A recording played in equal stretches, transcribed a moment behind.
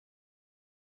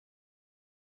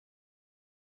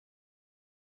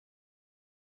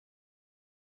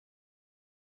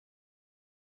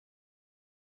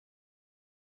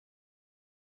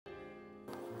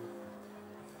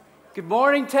Good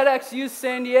morning, TEDxYouth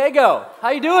SanDiego. How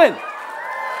you doing?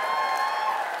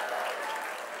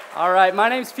 All right, my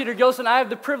name's Peter Gilson. I have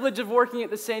the privilege of working at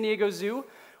the San Diego Zoo.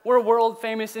 We're a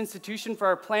world-famous institution for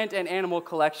our plant and animal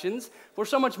collections. We're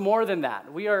so much more than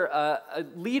that. We are a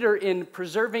leader in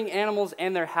preserving animals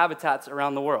and their habitats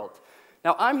around the world.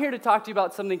 Now, I'm here to talk to you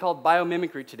about something called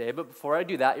biomimicry today, but before I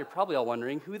do that, you're probably all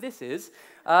wondering who this is.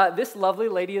 This lovely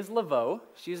lady is Laveau.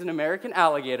 She's an American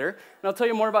alligator, and I'll tell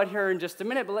you more about her in just a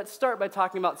minute, but let's start by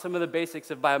talking about some of the basics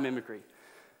of biomimicry.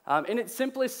 In its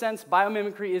simplest sense,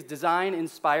 biomimicry is design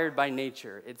inspired by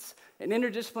nature. It's an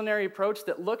interdisciplinary approach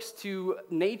that looks to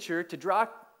nature to draw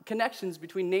connections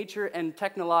between nature and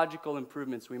technological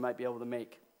improvements we might be able to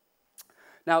make.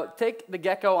 Now, take the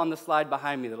gecko on the slide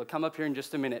behind me that'll come up here in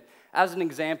just a minute. As an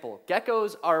example,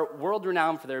 geckos are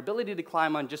world-renowned for their ability to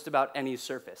climb on just about any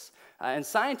surface. And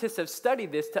scientists have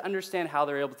studied this to understand how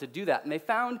they're able to do that. And they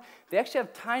found they actually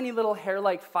have tiny little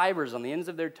hair-like fibers on the ends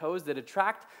of their toes that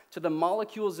attract to the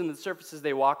molecules in the surfaces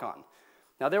they walk on.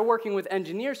 Now, they're working with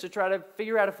engineers to try to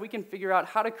figure out if we can figure out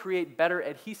how to create better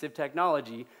adhesive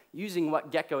technology using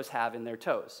what geckos have in their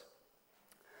toes.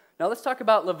 Now let's talk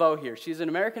about Laveau here. She's an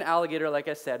American alligator, like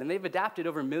I said, and they've adapted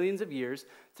over millions of years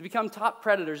to become top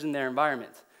predators in their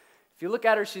environment. If you look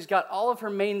at her, she's got all of her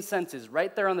main senses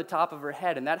right there on the top of her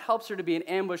head, and that helps her to be an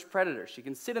ambush predator. She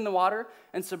can sit in the water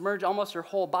and submerge almost her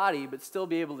whole body, but still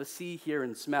be able to see, hear,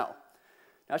 and smell.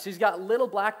 Now she's got little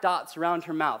black dots around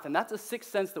her mouth, and that's a sixth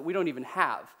sense that we don't even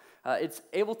have. It's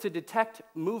able to detect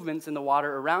movements in the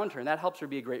water around her, and that helps her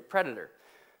be a great predator.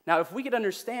 Now, if we could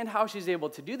understand how she's able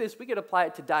to do this, we could apply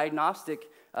it to diagnostic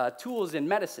tools in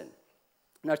medicine.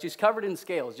 Now, she's covered in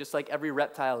scales, just like every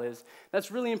reptile is.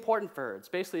 That's really important for her. It's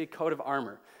basically a coat of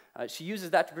armor. She uses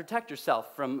that to protect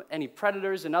herself from any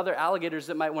predators and other alligators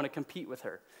that might want to compete with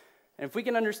her. And if we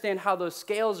can understand how those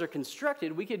scales are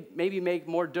constructed, we could maybe make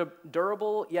more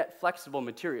durable yet flexible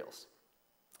materials.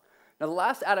 Now, the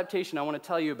last adaptation I want to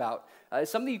tell you about is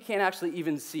something you can't actually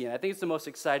even see, and I think it's the most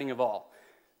exciting of all.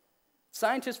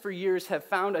 Scientists for years have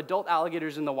found adult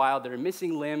alligators in the wild that are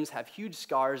missing limbs, have huge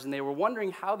scars, and they were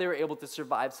wondering how they were able to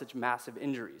survive such massive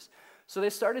injuries. So they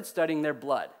started studying their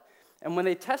blood. And when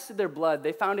they tested their blood,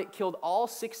 they found it killed all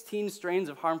 16 strains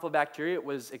of harmful bacteria it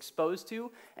was exposed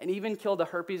to, and even killed a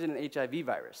herpes and an HIV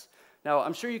virus. Now,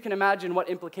 I'm sure you can imagine what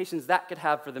implications that could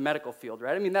have for the medical field,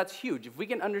 right? I mean, that's huge. If we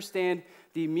can understand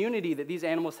the immunity that these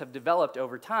animals have developed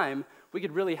over time, we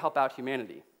could really help out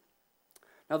humanity.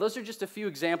 Now, those are just a few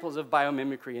examples of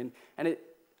biomimicry, and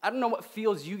I don't know what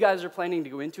fields you guys are planning to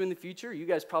go into in the future. You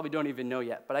guys probably don't even know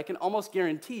yet, but I can almost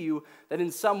guarantee you that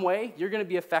in some way, you're going to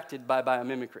be affected by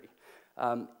biomimicry.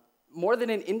 More than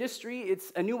an industry,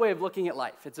 it's a new way of looking at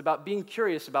life. It's about being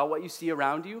curious about what you see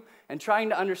around you and trying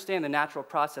to understand the natural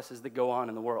processes that go on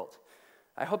in the world.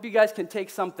 I hope you guys can take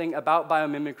something about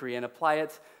biomimicry and apply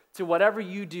it to whatever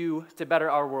you do to better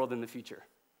our world in the future.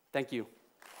 Thank you.